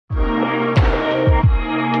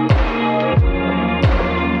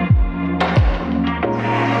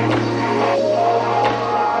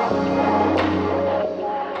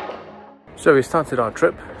So we started our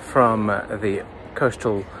trip from the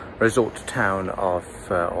coastal resort town of,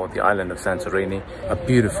 or the island of Santorini, a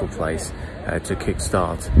beautiful place to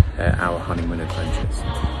kickstart our honeymoon adventures.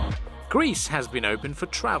 Greece has been open for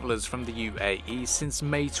travellers from the UAE since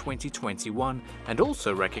May 2021 and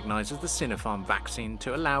also recognises the Sinopharm vaccine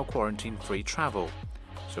to allow quarantine-free travel.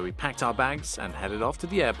 So we packed our bags and headed off to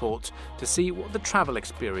the airport to see what the travel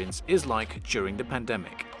experience is like during the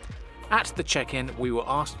pandemic. At the check-in, we were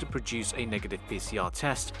asked to produce a negative PCR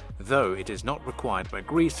test. Though it is not required by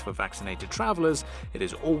Greece for vaccinated travellers, it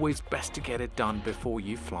is always best to get it done before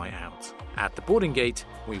you fly out. At the boarding gate,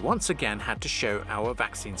 we once again had to show our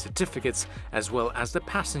vaccine certificates as well as the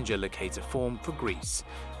passenger locator form for Greece,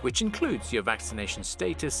 which includes your vaccination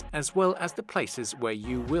status as well as the places where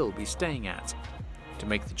you will be staying at. To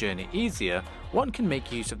make the journey easier, one can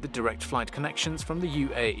make use of the direct flight connections from the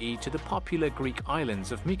UAE to the popular Greek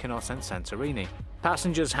islands of Mykonos and Santorini.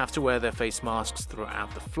 Passengers have to wear their face masks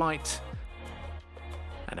throughout the flight,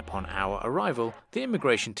 and upon our arrival, the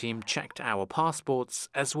immigration team checked our passports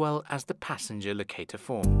as well as the passenger locator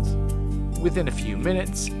forms. Within a few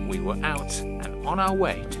minutes, we were out and on our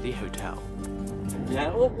way to the hotel.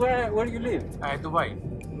 Yeah, oh, where do you live? Dubai.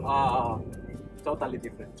 Totally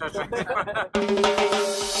different.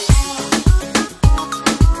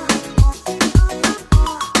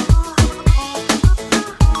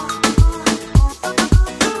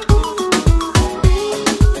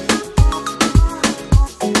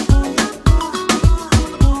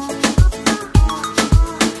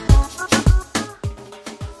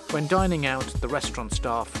 When dining out, the restaurant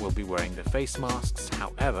staff will be wearing their face masks.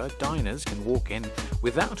 However, diners can walk in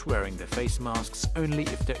without wearing their face masks only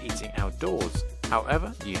if they're eating outdoors.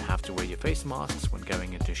 However, you have to wear your face masks when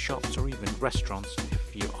going into shops or even restaurants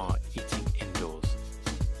if you are eating indoors.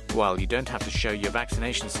 While you don't have to show your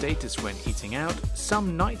vaccination status when eating out,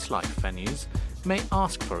 some nightlife venues may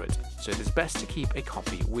ask for it, so it is best to keep a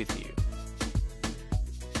copy with you.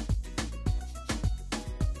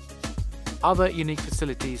 Other unique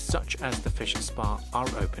facilities such as the fish spa are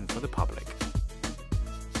open for the public.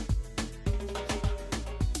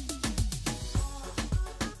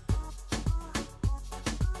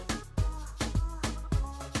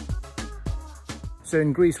 So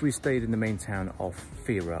in Greece, we stayed in the main town of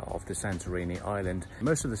Fira of the Santorini island.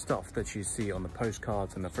 Most of the stuff that you see on the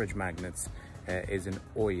postcards and the fridge magnets is in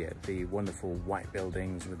Oia, the wonderful white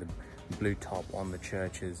buildings with the blue top on the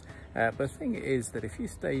churches. But the thing is that if you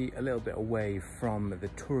stay a little bit away from the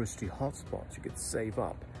touristy hotspots, you could save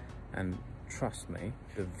up. And trust me,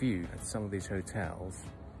 the view at some of these hotels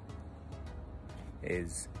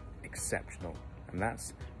is exceptional. And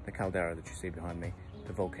that's the caldera that you see behind me,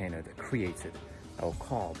 the volcano that created or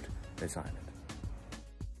carved this island.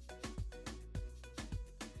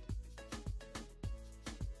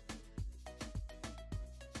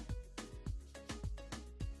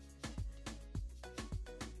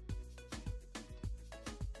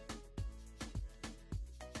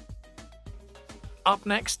 Up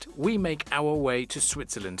next, we make our way to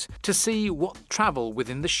Switzerland to see what travel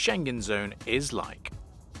within the Schengen zone is like.